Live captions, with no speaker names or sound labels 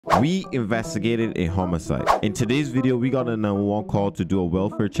We investigated a homicide. In today's video, we got a 911 call to do a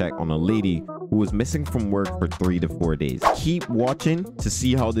welfare check on a lady who was missing from work for 3 to 4 days. Keep watching to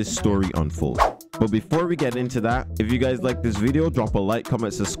see how this story unfolds. But before we get into that, if you guys like this video, drop a like,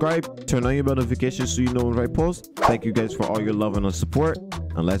 comment, subscribe, turn on your notifications so you know when I post. Thank you guys for all your love and support,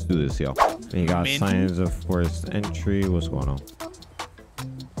 and let's do this, y'all. We got signs of forced entry. What's going on?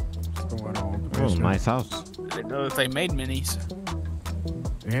 What's going on? Oh, nice house. I didn't know if they made minis.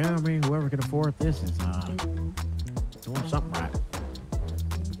 Yeah, I mean, whoever can afford this is doing something right.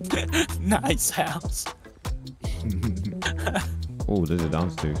 Nice house. Oh, there's a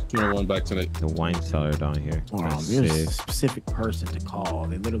downstairs. One back tonight. The wine cellar down here. There's a specific person to call.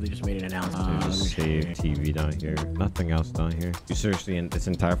 They literally just made an announcement. There's a save TV down here. Nothing else down here. You searched this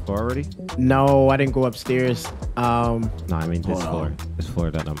entire floor already? No, I didn't go upstairs. No, I mean this floor. This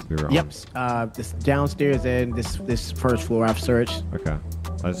floor that we were on. Yep. This downstairs and this first floor I've searched. Okay.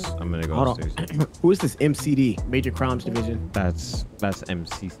 I'm gonna go upstairs. Who is this MCD? Major Crimes Division. That's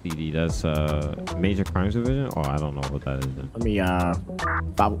MCCD. That's Major Crimes Division. Oh, I don't know what that is. Let me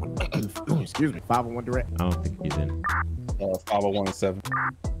 501. Excuse me. 501 direct. I don't think he's in. 5017.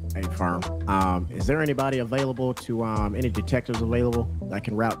 Hey, firm. Is there anybody available to any detectives available that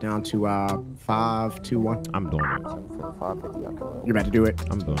can route down to 521? I'm doing it. You're about to do it?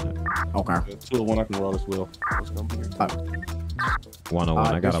 I'm doing it. Okay. 201 I can roll as well.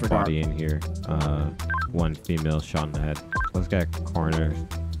 101. I got a body in here. One female shot in the head. Let's get coroner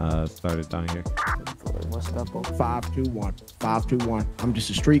started down here. What's that? 521. 521. I'm just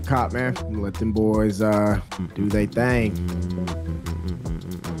a street cop, man. I'm gonna let them boys do their thing.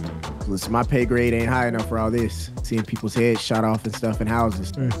 Listen, my pay grade ain't high enough for all this. Seeing people's heads shot off and stuff in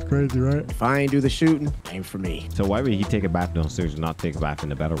houses. That's crazy, right? If I ain't do the shooting, ain't for me. So why would he take a bath downstairs and not take a bath in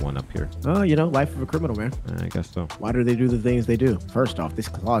the better one up here? Oh, you know, life of a criminal, man. I guess so. Why do they do the things they do? First off, this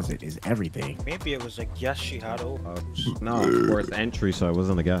closet is everything. Maybe it was a guess she had over. No, fourth entry, so it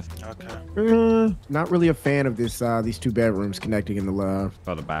wasn't a guess. Okay. Not really a fan of this. These two bedrooms connecting in the Oh,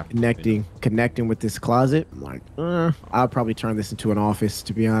 the bathroom. Connecting with this closet. I'm like, I'll probably turn this into an office,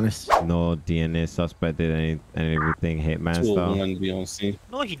 to be honest. No DNA suspect did anything hitman style. Be on scene.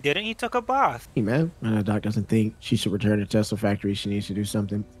 No, he didn't. He took a bath. Hey, man. Doc doesn't think she should return to Tesla factory. She needs to do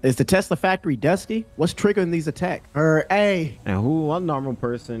something. Is the Tesla factory dusty? What's triggering these attacks? Hey. And one normal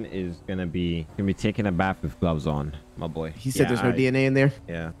person is gonna be taking a bath with gloves on, my boy? He said there's no DNA in there.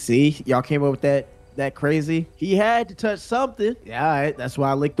 Yeah. See, y'all came up with that crazy. He had to touch something. Yeah, all right. That's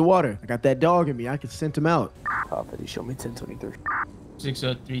why I licked the water. I got that dog in me. I can send him out. He showed me 1023.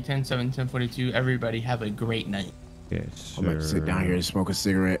 603, 10-7, 1042. Everybody have a great night. Yes, sir. I'm gonna sit down here and smoke a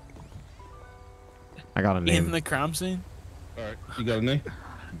cigarette. I got a name. In the crime scene? All right. You got a name?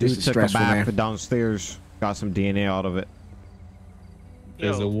 Dude is took a stressful, bath man. downstairs. Got some DNA out of it.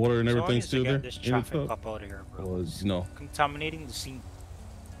 Is the water and everything still there? This traffic cop out of here, bro. Was no. Contaminating the scene.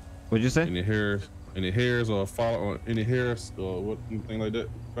 What'd you say? Any hairs or follow or any hairs or what anything like that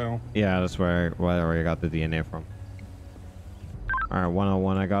found? Yeah, that's where I got the DNA from. All right,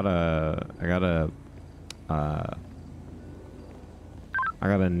 101. I got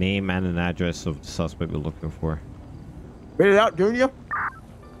a name and an address of the suspect we're looking for. Spit it out, Junior.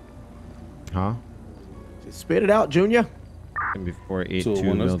 Huh? Spit it out, Junior. Before 82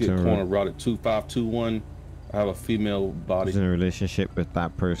 201. Let's get Milton corner Road. routed 2521. I have a female body. He's in a relationship with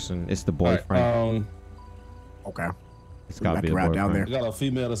that person. It's the boyfriend. Right, Okay. It's gotta be a route down boyfriend. I got a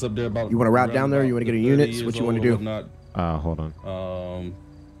female that's up there about. You want to route down there? Or you want to get a unit? 30 What years you want to old, do? Not. Hold on.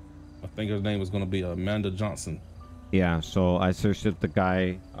 I think her name is gonna be Amanda Johnson. Yeah, so I searched up the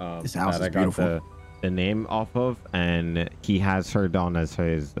guy This house that I is got beautiful. the name off of, and he has her down as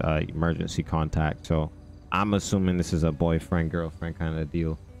his emergency contact. So I'm assuming this is a boyfriend girlfriend kind of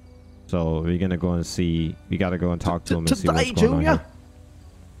deal. So we're gonna go and see. We gotta go and talk to him and see what's going on here.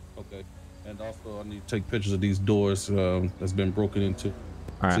 Okay. And also, I need to take pictures of these doors that's been broken into. All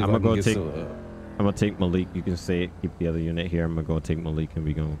right, See if I'm I gonna can go get take. I'm gonna take Malik. You can say it. Keep the other unit here. I'm gonna go take Malik, and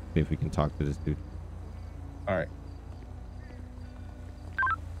we gonna see if we can talk to this dude. All right.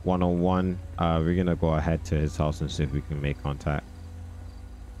 101. We're gonna go ahead to his house and see if we can make contact.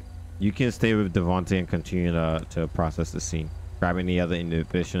 You can stay with Devontae and continue to process the scene. Grab any other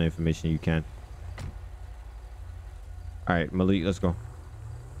additional information you can. All right, Malik, let's go.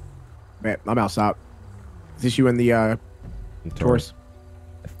 Man, I'm outside. Is this you in the tourist?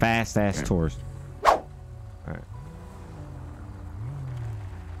 Fast ass tourist. All right.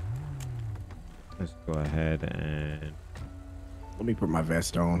 Let's go ahead and Let me put my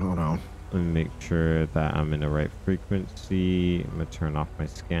vest on. Hold on. let me make sure that I'm in the right frequency. I'm gonna turn off my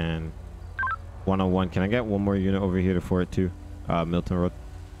scan. 101. Can I get one more unit over here to 482 Milton Road?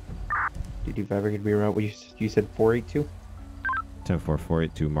 Did you ever get to be around what you said 482?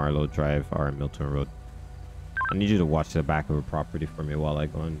 10482 Marlowe Drive, R Milton Road. I need you to watch the back of the property for me while I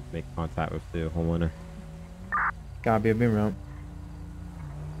go and make contact with the homeowner. Copy, I've been around.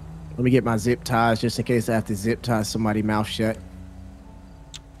 Let me get my zip ties just in case I have to zip tie somebody's mouth shut.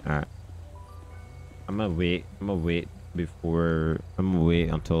 All right. I'm gonna wait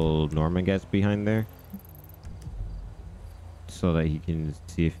until Norman gets behind there, so that he can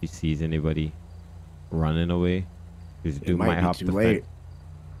see if he sees anybody running away. Because dude might hop the fence.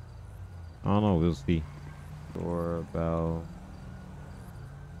 I don't know. We'll see. Doorbell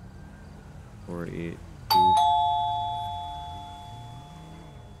 482.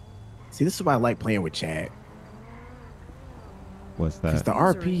 See, this is why I like playing with Chad. What's Because that?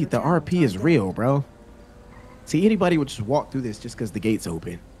 the RP is real, bro. See, anybody would just walk through this just because the gate's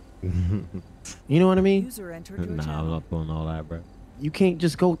open. You know what I mean? User entered your Nah, I'm channel. not doing all that, bro. You can't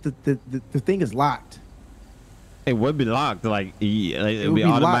just go. The thing is locked. It would be locked, like it would be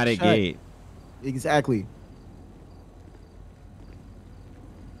locked automatic shut. gate. Exactly.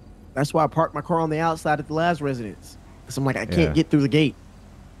 That's why I parked my car on the outside at the last residence. Because I'm like, I can't Yeah. get through the gate.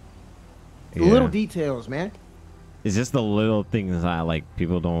 The Yeah. little details, man. It's just the little things that like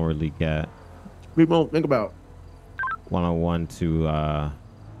people don't really get. People don't think about. 101 to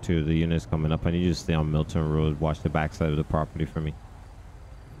the units coming up. I need you to stay on Milton Road. Watch the backside of the property for me,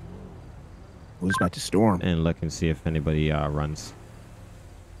 It's about to storm. and look and see if anybody runs.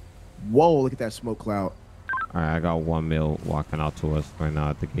 Whoa, look at that smoke cloud. All right, I got 1 mil walking out to us right now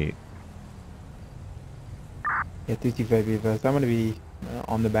at the gate. Yeah, 225 be advised. I'm gonna be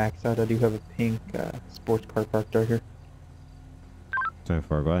on the back side. I do have a pink sports car parked right here.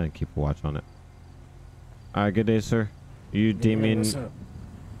 24. Go ahead and keep a watch on it. All right, good day, sir. You Damien?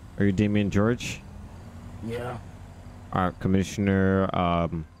 Are you Damien George? Yeah. All right, Commissioner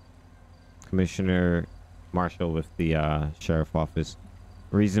Marshall with the sheriff office.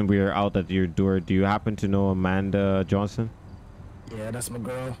 Reason we are out at your door. Do you happen to know Amanda Johnson? Yeah, that's my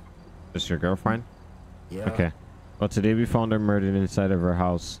girl. That's your girlfriend? Yeah. Okay. Well, today we found her murdered inside of her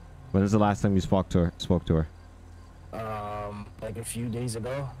house. When was the last time you spoke to her? Like a few days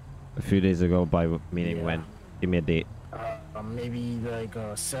ago. A few days ago. By meaning Yeah. when? Give me a date. Maybe like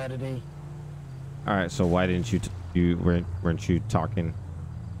Saturday. All right. So why didn't weren't you talking?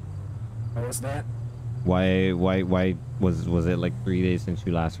 What was that? Why was it like 3 days since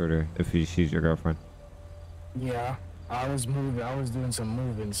you last heard her? If she's your girlfriend. Yeah. I was doing some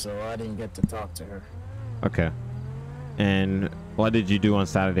moving, so I didn't get to talk to her. Okay. And what did you do on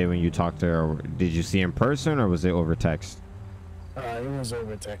Saturday when you talked to her? Did you see her in person or was it over text? It was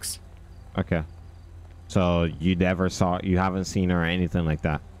over text. Okay. So you haven't seen her or anything like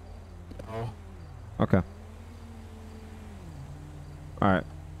that? No. Okay. All right.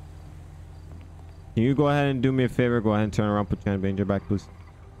 Can you go ahead and do me a favor? Go ahead and turn around, put your hand behind your back, please.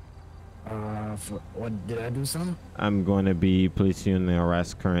 What did I do something? I'm going to be placing you in the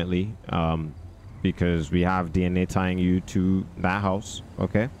arrest currently, because we have DNA tying you to that house,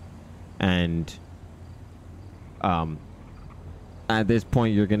 okay? And at this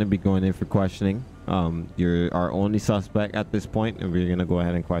point, you're going to be going in for questioning. You're our only suspect at this point, and we're going to go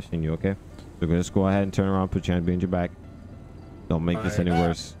ahead and question you, okay? So just go ahead and turn around, put your hand behind your back. Don't make this any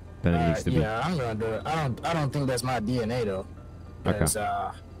worse than it needs to be. Yeah, I'm gonna do it. I don't think that's my DNA though. Okay. 'Cause,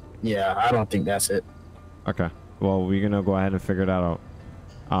 yeah, I don't think that's it. Okay. Well, we're gonna go ahead and figure that out.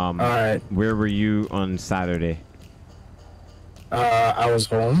 All right. Where were you on Saturday? I was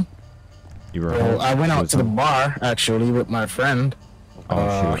home. You were Well, home? I went out Was to the home? bar actually with my friend.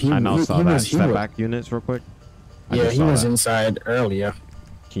 Oh shoot! he- I now he- saw he that. was- he Step was- back units real quick. I Yeah, just he saw was that. inside earlier.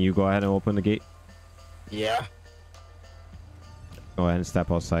 Can you go ahead and open the gate? Yeah. Go ahead and step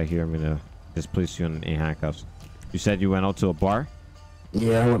outside here. I'm gonna just place you in handcuffs. You said you went out to a bar?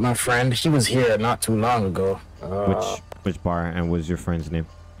 Yeah, with my friend. She was here not too long ago. Which bar, and what's your friend's name?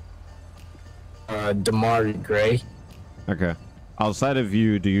 Damari Gray. Okay. Outside of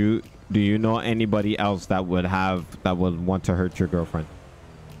you, do you know anybody else that would want to hurt your girlfriend?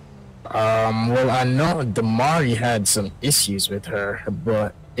 Well, I know Damari had some issues with her,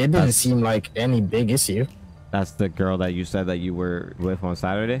 but it didn't seem like any big issue. That's the girl that you said that you were with on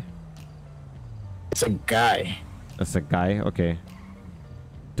Saturday? It's a guy. That's a guy? Okay.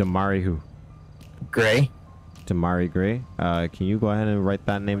 Damari who? Gray. Damari Gray. Can you go ahead and write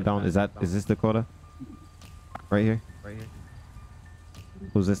that name down? Is this Dakota? Right here?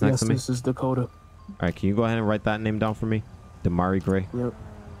 Who's this next to me? This is Dakota. Alright, can you go ahead and write that name down for me? Damari Gray. Yep.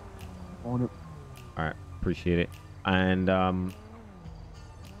 On it. Alright, appreciate it. And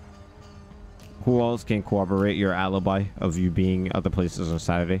who else can corroborate your alibi of you being other places on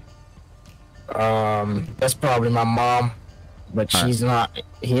Saturday? That's probably my mom, but she's not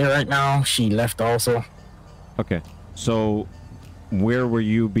here right now. She left also. Okay. So, where were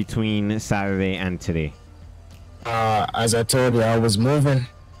you between Saturday and today? As I told you, I was moving.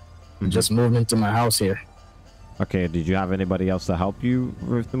 Just moved into my house here. Okay. Did you have anybody else to help you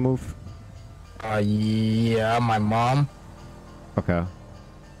with the move? Yeah, my mom. Okay.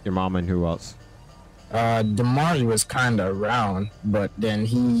 Your mom and who else? Damari was kind of around, but then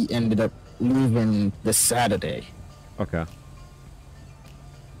he ended up leaving this Saturday. Okay.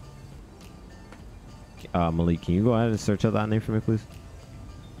 Malik, can you go ahead and search out that name for me, please?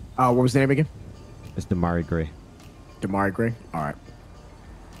 What was the name again? It's Damari Gray. Damari Gray. All right.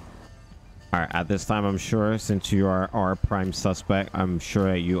 All right. At this time, I'm sure since you are our prime suspect, I'm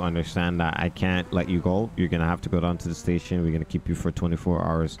sure that you understand that I can't let you go. You're gonna have to go down to the station. We're gonna keep you for 24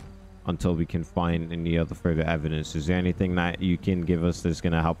 hours until we can find any other further evidence. Is there anything that you can give us that's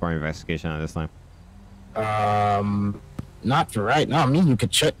gonna help our investigation at this time? Not for right now. I mean, you could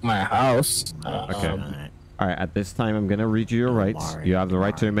check my house. Okay. All right. At this time, I'm gonna read you your rights. You have the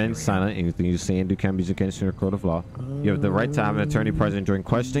right to remain silent. Anything you say and do can be used against you in a court of law. You have the right to have an attorney present during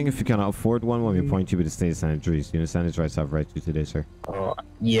questioning. If you cannot afford one, when we appoint you with the state Senate juries. You understand his rights have rights to today, sir?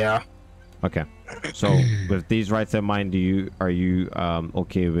 Yeah. Okay. So with these rights in mind, are you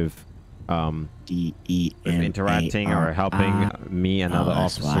okay with interacting or helping me and other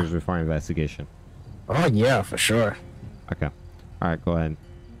officers with our investigation? Oh yeah, for sure. Okay. All right. Go ahead.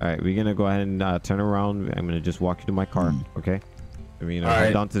 All right, we're gonna go ahead and turn around. I'm gonna just walk you to my car, okay? And we're gonna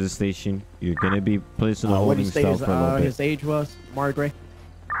head down to the station. You're gonna be placed in a holding cell for a little bit. His age was Damari Gray.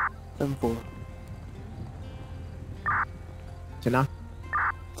 10-4. 10-9.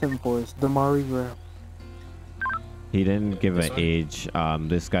 10-4 is Damari Gray. He didn't give an age.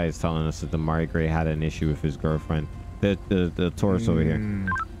 This guy is telling us that Damari Gray had an issue with his girlfriend. The tourist over here.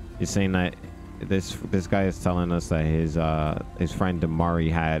 He's saying that this guy is telling us that his friend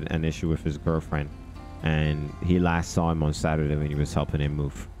Damari had an issue with his girlfriend, and he last saw him on Saturday when he was helping him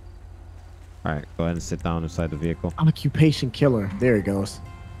move. All right, go ahead and sit down inside the vehicle. Occupation killer. There he goes.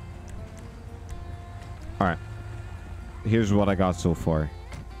 All right. Here's what I got so far.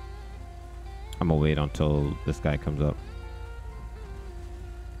 I'm gonna wait until this guy comes up.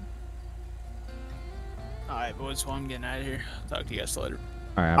 Alright, boys, well, I'm getting out of here. Talk to you guys later.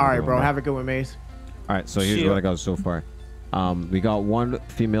 All right, bro. Have a good one, Maze. All right, so here's what I got so far. We got one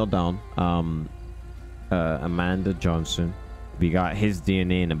female down, Amanda Johnson. We got his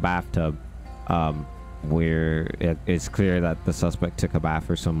DNA in a bathtub, where it's clear that the suspect took a bath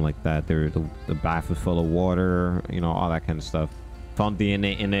or something like that. The bath was full of water, you know, all that kind of stuff. Found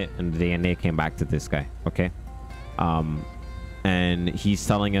DNA in it, and the DNA came back to this guy. Okay. And he's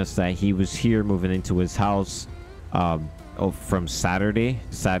telling us that he was here moving into his house from Saturday.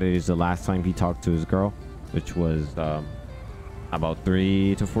 Saturday is the last time he talked to his girl, which was about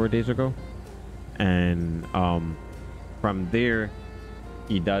 3 to 4 days ago. And from there,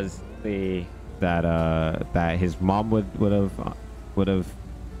 he does say that that his mom would have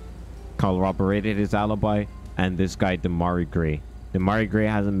corroborated his alibi, and this guy Damari Gray. Damari Gray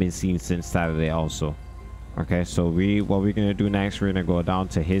hasn't been seen since Saturday also. Okay, so what we're gonna do next, we're gonna go down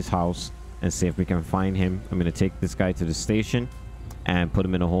to his house and see if we can find him. I'm gonna take this guy to the station and put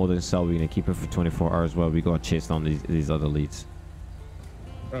him in a holding cell. We're gonna keep him for 24 hours while we go chase down these other leads.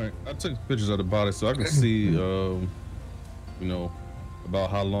 All right, I took pictures of the body so I can see, you know,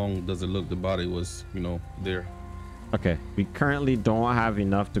 about how long does it look the body was, you know, there. Okay, we currently don't have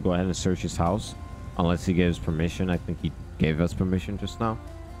enough to go ahead and search his house unless he gives permission. I think he gave us permission just now,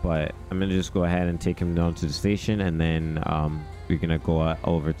 but I'm gonna just go ahead and take him down to the station, and then we're gonna go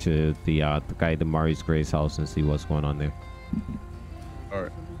over to the guy Damari Gray's house and see what's going on there. All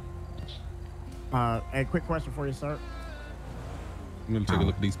right. A quick question for you, sir. I'm gonna take a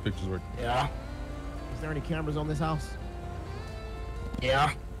look at these pictures right now. Yeah. Is there any cameras on this house?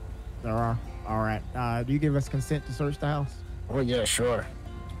 Yeah. There are. All right. Do you give us consent to search the house? Oh yeah, sure.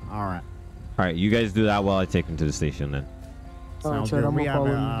 All right. All right, you guys do that while I take him to the station then. Sounds Chad, good. I'm We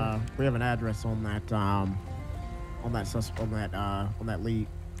gonna have an address on that on that lead.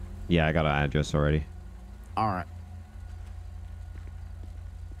 Yeah, I got an address already. All right.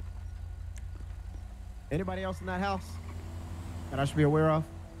 Anybody else in that house that I should be aware of?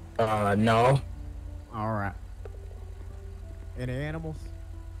 No. All right. Any animals?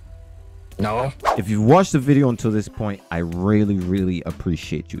 No. If you've watched the video until this point, I really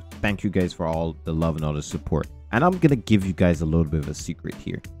appreciate you. Thank you guys for all the love and all the support. And I'm gonna give you guys a little bit of a secret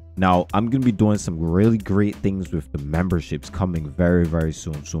here. Now, I'm going to be doing some really great things with the memberships coming very, very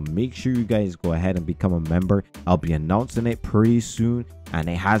soon. So make sure you guys go ahead and become a member. I'll be announcing it pretty soon. And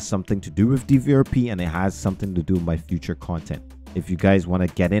it has something to do with DVRP and it has something to do with my future content. If you guys want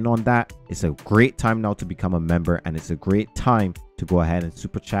to get in on that, it's a great time now to become a member. And it's a great time to go ahead and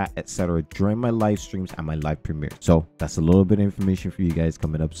super chat, etc. during my live streams and my live premiere. So that's a little bit of information for you guys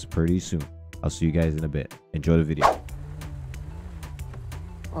coming up pretty soon. I'll see you guys in a bit. Enjoy the video.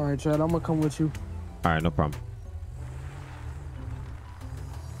 All right, Chad, I'm gonna come with you. All right, no problem.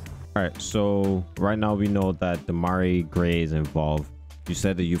 All right, so right now we know that Damari Gray is involved. You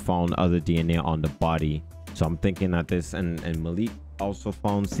said that you found other DNA on the body, so I'm thinking that this and Malik also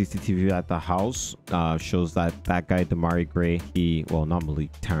found CCTV at the house. Shows that guy Damari Gray, well, not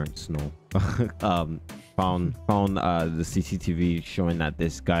Malik, Terrence, no. found the CCTV showing that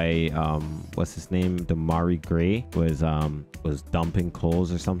this guy, what's his name, Damari Gray, was dumping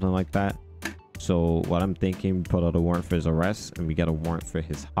clothes or something like that. So what I'm thinking, we put out a warrant for his arrest and we get a warrant for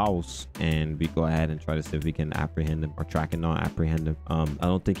his house, and we go ahead and try to see if we can apprehend him or track and not apprehend him. I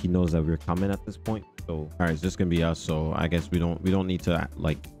don't think he knows that we're coming at this point. So all right, it's just gonna be us. So I guess we don't need to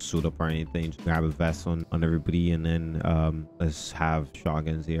like suit up or anything. Just grab a vest on everybody, and then let's have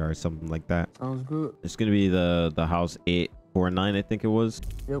shotguns here or something like that. Sounds good. It's gonna be the house 849, I think it was.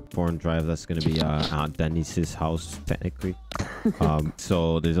 Yep. Foreign Drive. That's gonna be Aunt Denise's house technically.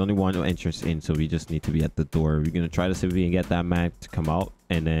 So there's only one entrance in, so we just need to be at the door. We're gonna try to see if we can get that man to come out,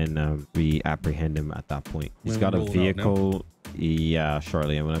 and then we apprehend him at that point. He's got a vehicle. Yeah,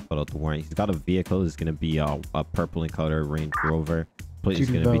 shortly I'm gonna put out the warrant. He's got a vehicle. It's gonna be a purple in color Range Rover. Plate is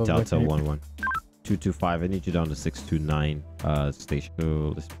gonna be Delta 11. 225. I need you down to 629 station.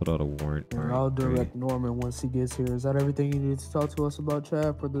 So let's put out a warrant. I'll direct Norman once he gets here. Is that everything you need to talk to us about,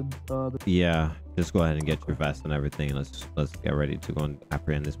 Chad? For the yeah, just go ahead and get your vest and everything. Let's get ready to go and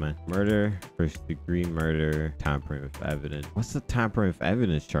apprehend this man. Murder, first degree murder, tampering with evidence. What's the tampering with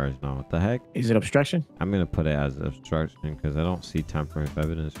evidence charge now? What the heck? Is it obstruction? I'm gonna put it as obstruction because I don't see tampering with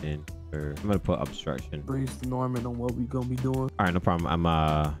evidence in. I'm gonna put obstruction. Briefs to Norman on what we gonna be doing. All right, no problem.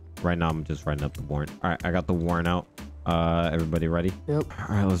 I'm right now I'm just writing up the warrant. All right, I got the warrant out. Everybody ready? Yep.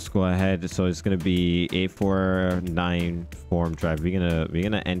 All right, let's go ahead. So it's gonna be 849 Forum Drive. We're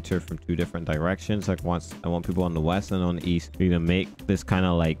gonna enter from two different directions. Like once I want people on the west and on the east. We're gonna make this kind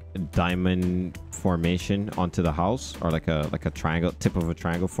of like diamond formation onto the house, or like a triangle, tip of a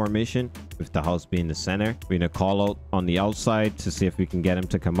triangle formation, with the house being the center. We're gonna call out on the outside to see if we can get him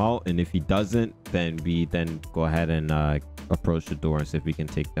to come out, and if he doesn't, then we go ahead and approach the door and see if we can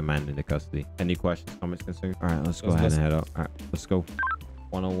take the man into custody. Any questions, comments, concerns? All right, let's go ahead and head out. All right, let's go.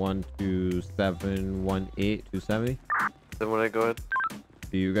 101 to 718 270. Then when I go ahead.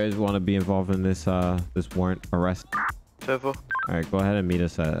 Do you guys want to be involved in this this warrant arrest? Careful. All right, go ahead and meet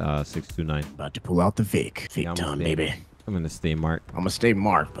us at 629. About to pull out the Vic. Vic Yeah, time, baby. I'm gonna stay marked. I'm gonna stay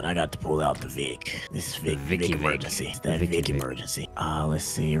marked, but I got to pull out the Vic. This is Vic emergency. It's that Vic emergency. Let's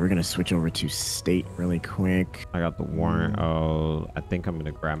see. We're gonna switch over to state really quick. I got the warrant. Oh, I think I'm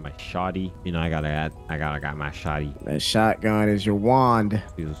gonna grab my shotty. You know, I gotta got my shotty. That shotgun is your wand.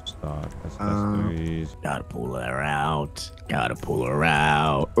 Field stock. Accessories. Gotta pull her out. Gotta pull her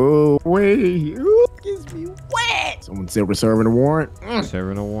out. Oh, wait. Ooh, gets me wet. Someone silver serving a warrant.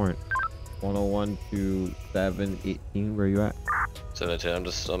 Serving a warrant. 101 to 718. Where you at? 17. I'm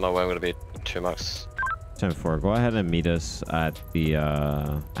just on my way. I'm gonna be 2 marks. 10-4. Go ahead and meet us at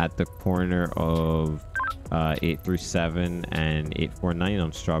the corner of 837 and 849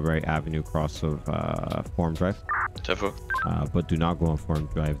 on Strawberry Avenue, cross of Forum Drive. 10-4. But do not go on Forum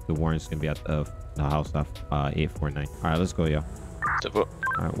Drive. The warrant's gonna be at the house of 849. All right, let's go, yo. 10-4. All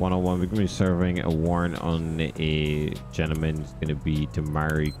right, 101. We're gonna be serving a warrant on a gentleman. It's gonna be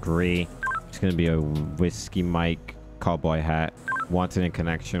Damari Gray. It's gonna be a whiskey Mike cowboy hat, wanted in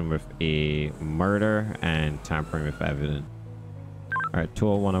connection with a murder and tampering with evidence. All right,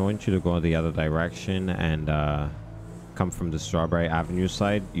 201. I want you to go the other direction and come from the Strawberry Avenue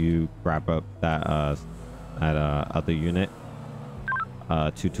side. You grab up that other unit.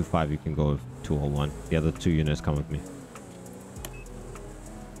 225. You can go with 201. The other two units come with me.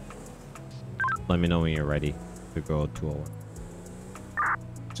 Let me know when you're ready to go 201.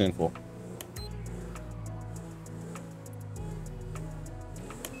 10-4.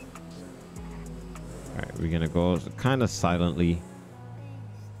 Alright, we're gonna go kind of silently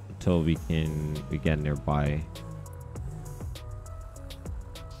until we get nearby.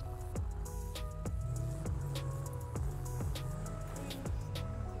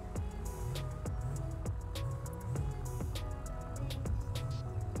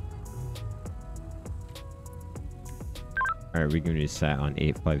 All right, we're going to be set on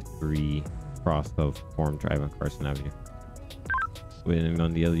 853 cross of Forum Drive on Carson Avenue. Waiting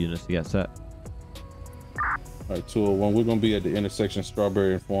on the other units to get set. All right, 201. We're gonna be at the intersection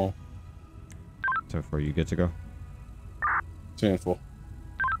Strawberry and Forum. 10-4, you good to go? 10-4. All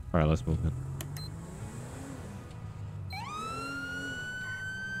right, let's move in.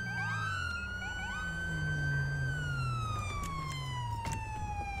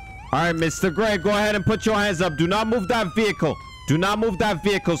 All right, Mr. Gray, go ahead and put your hands up. Do not move that vehicle. Do not move that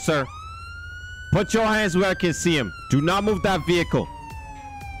vehicle, sir. Put your hands where I can see him. Do not move that vehicle.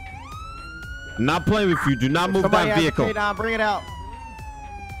 I'm not playing with you. Do not move that vehicle. Bring it out.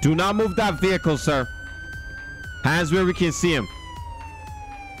 Do not move that vehicle, sir. Hands where we can see him.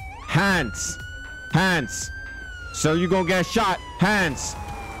 Hands. Hands. Sir, you're gonna get shot. Hands.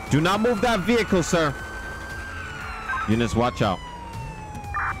 Do not move that vehicle, sir. Units, watch out.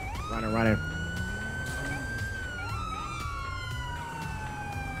 Running.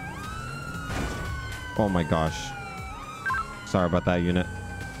 Oh my gosh. Sorry about that, unit.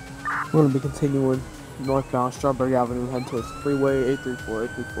 We're going to be continuing northbound Strawberry Avenue, heading towards Freeway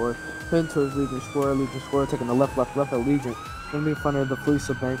 834, heading towards Legion Square, taking the left at Legion. Going to be in front of the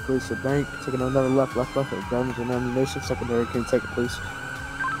Felicia Bank, taking another left at Damage and Ammunition, secondary, can take it, please.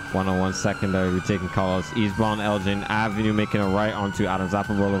 101 secondary, we're taking calls eastbound Elgin Avenue, making a right onto Adams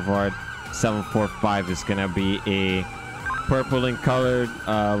Apple Boulevard. 745 is gonna be a purple and colored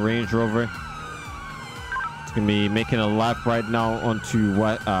Range Rover. It's gonna be making a left right now onto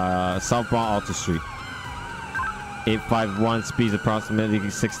what southbound Alta Street. 851 speeds approximately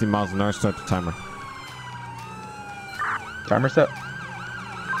 60 miles an hour. Start the timer. Timer set.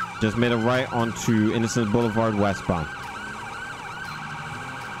 Just made a right onto Innocence Boulevard westbound.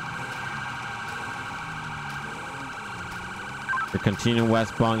 We're continuing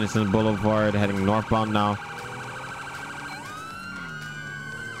westbound, Innocence Boulevard, heading northbound now.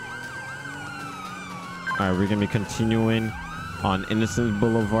 Alright, we're gonna be continuing on Innocence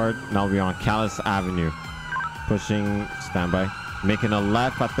Boulevard. Now we're on Callis Avenue. Pushing, standby. Making a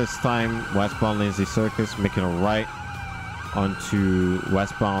left at this time, westbound Lindsay Circus. Making a right onto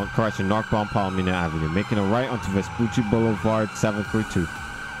northbound Palomino Avenue. Making a right onto Vespucci Boulevard, 732.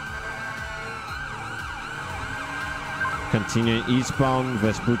 Continuing eastbound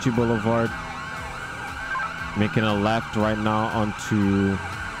Vespucci Boulevard, making a left right now onto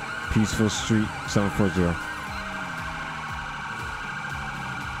Peaceful Street, 740.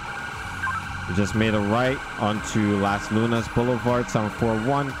 We just made a right onto Las Lunas Boulevard,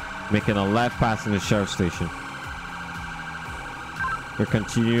 741, making a left passing the Sheriff's Station. We're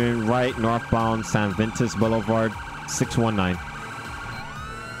continuing right northbound San Ventus Boulevard, 619.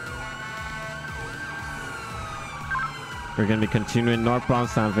 We're going to be continuing northbound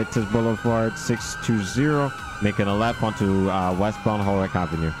San Ventus Boulevard, 620, making a left onto westbound Holwick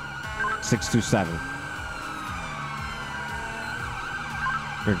Avenue, 627.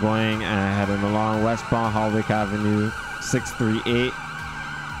 We're going and heading along westbound Holwick Avenue, 638.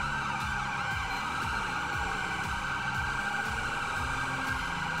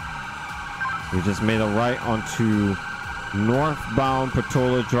 We just made a right onto northbound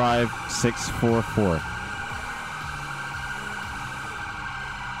Patola Drive, 644.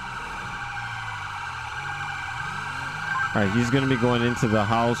 All right, he's going to be going into the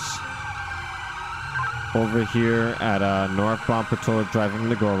house over here at northbound Patola Drive. I'm going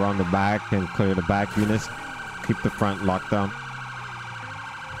to go around the back and clear the back units. Keep the front locked down.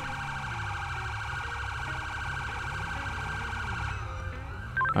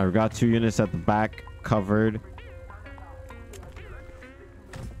 All right, we got 2 units at the back covered.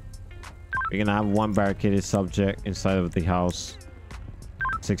 We're going to have 1 barricaded subject inside of the house.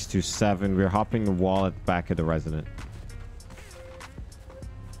 627. We're hopping the wall at the back of the resident.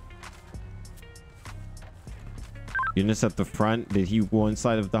 Units at the front, did he go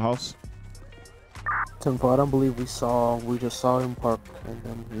inside of the house? Tempo, I don't believe we just saw him park, and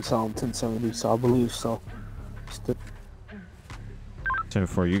then we saw him 1070, so I believe so.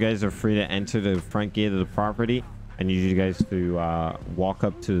 10-4, you guys are free to enter the front gate of the property. I need you guys to walk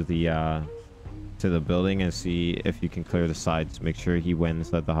up to the building and see if you can clear the sides. Make sure he went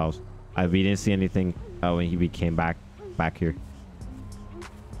inside the house. We didn't see anything when he came back here.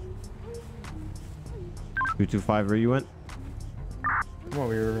 225, where you went? Well,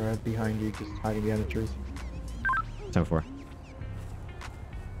 we were behind you, just hiding behind the trees. 10-4.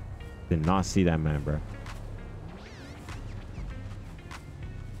 Did not see that man, bro.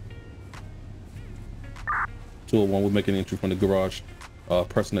 We're making entry from the garage.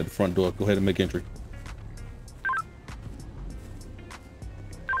 Person at the front door. Go ahead and make entry.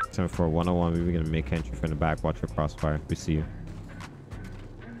 10-4, 101. We're gonna make entry from the back. Watch your crossfire. We see you.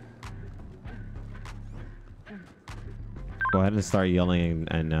 Go ahead and start yelling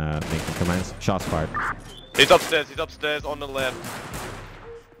and making commands. Shots fired. He's upstairs. He's upstairs on the left.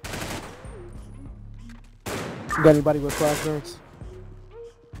 You got anybody with flashbangs?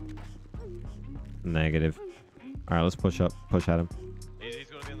 Negative. All right, let's push up. Push at him. He's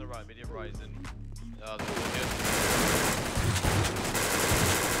gonna be on the right. Medium right. He's in.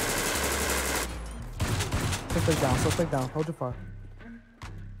 Suspect down. Suspect down. Hold your fire.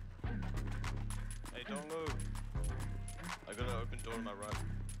 Hey, don't move. I got an open door to my right.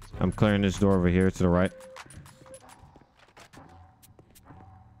 I'm clearing this door over here to the right.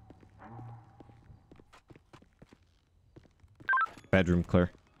 Bedroom clear.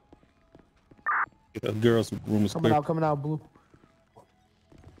 The girls' room is clear. Coming out, blue.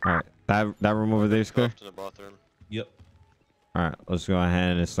 All right, that room over there is clear. In the bathroom. Yep. All right, let's go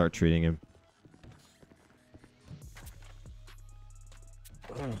ahead and start treating him.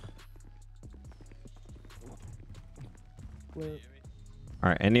 All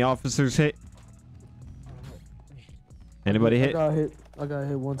right, any officers hit? Anybody hit? I got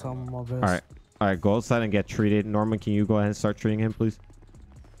hit one time on my vest. All right, go outside and get treated. Norman, can you go ahead and start treating him, please?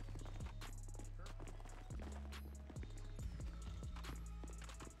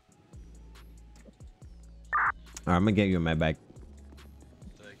 All right, I'm gonna get you a med bag.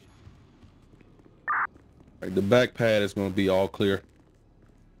 Right, the back pad is gonna be all clear.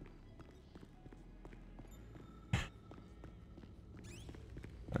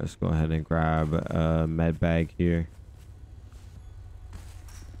 Let's go ahead and grab a med bag here.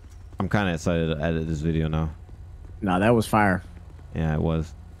 I'm kind of excited to edit this video now. Nah, that was fire. Yeah, it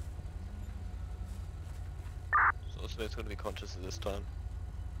was. So it's gonna be conscious at this time.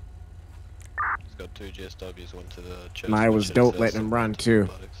 He's got 2 GSWs, one to the chest. Nah, it was dope letting him run too.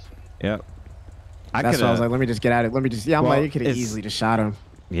 Yep. That's why I was like, let me just get at it. Let me just. Yeah, I'm like, you could have easily just shot him.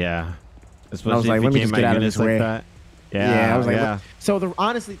 Yeah. I was like, let me just get out of his way. That. Yeah, I was like, yeah. So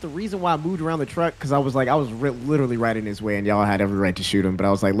honestly, the reason why I moved around the truck, because I was like, literally right in his way, and y'all had every right to shoot him. But I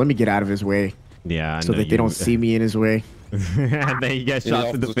was like, let me get out of his way. Yeah, so that they don't see me in his way. And then he gets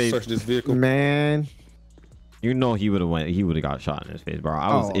shot in the face. Search this vehicle. Man, you know he would have got shot in his face, bro.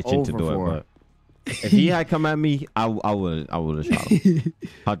 I was itching to do it, but if he had come at me, I would have shot him.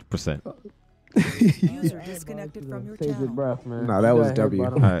 100%. User disconnected from your channel. Breath, man. No, that was W.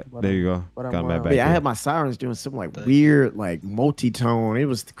 All right, there you go. Got my back. Yeah, I had my sirens doing some like weird, like multi-tone. It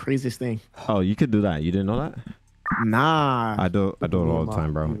was the craziest thing. Oh, you could do that. You didn't know that? Nah. I do it all the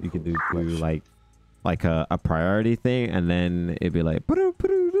time, bro. You could do like a priority thing, and then it'd be like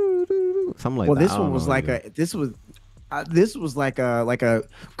something like that. Well, this one was like this was like a.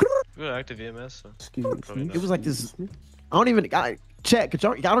 We got active EMS. So it was like this. I don't even. Check. Could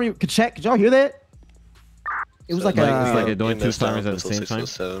y'all hear that? It was it's like it doing 2 sirens at the same time.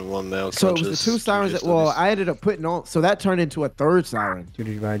 So it was the 2 sirens that. Well, I ended up putting on. So that turned into a 3rd siren.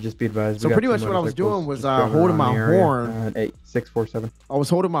 Just be advised. So pretty much what I was doing was holding my horn. 8647. I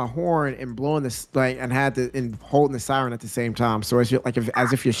was holding my horn and blowing this and holding the siren at the same time. So as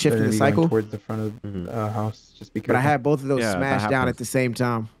if you're shifting the cycle towards the front of the house. Just be careful. But I had both of those smashed down at the same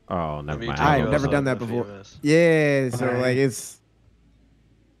time. Oh, never mind. I had never done that before. Yeah, so like it's.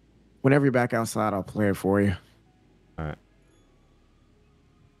 Whenever you're back outside, I'll play it for you. All right.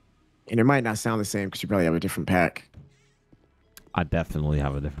 And it might not sound the same because you probably have a different pack. I definitely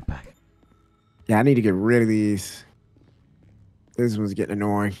have a different pack. Yeah, I need to get rid of these. This one's getting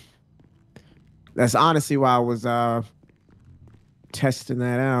annoying. That's honestly why I was testing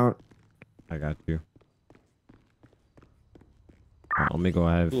that out. I got you. All right, let me go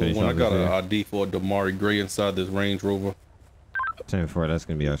ahead and finish. I got an ID for Damari Gray inside this Range Rover. 10-4, that's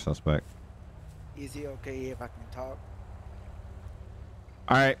gonna be our suspect. Is it okay if I can talk?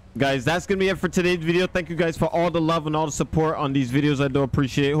 All right, guys, that's gonna be it for today's video. Thank you guys for all the love and all the support on these videos. I do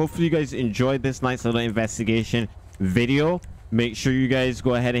appreciate it. Hopefully you guys enjoyed this nice little investigation video. Make sure you guys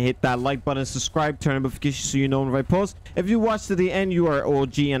go ahead and hit that like button, subscribe, turn on notifications so you know when I post. If you watched to the end, you are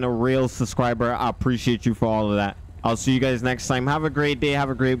OG and a real subscriber. I appreciate you for all of that. I'll see you guys next time. Have a great day, have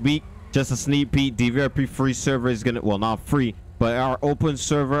a great week. Just a sneak peek, DVRP free server is gonna, well, not free, but our open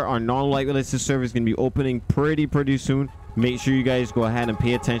server, our non-whitelisted server is going to be opening pretty soon. Make sure you guys go ahead and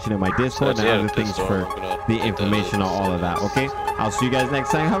pay attention to my Discord and other things for the information on all of that, okay? I'll see you guys next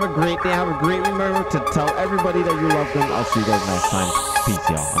time. Have a great day. Have a great remember to tell everybody that you love them. I'll see you guys next time. Peace,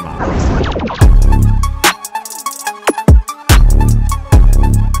 y'all. I'm out.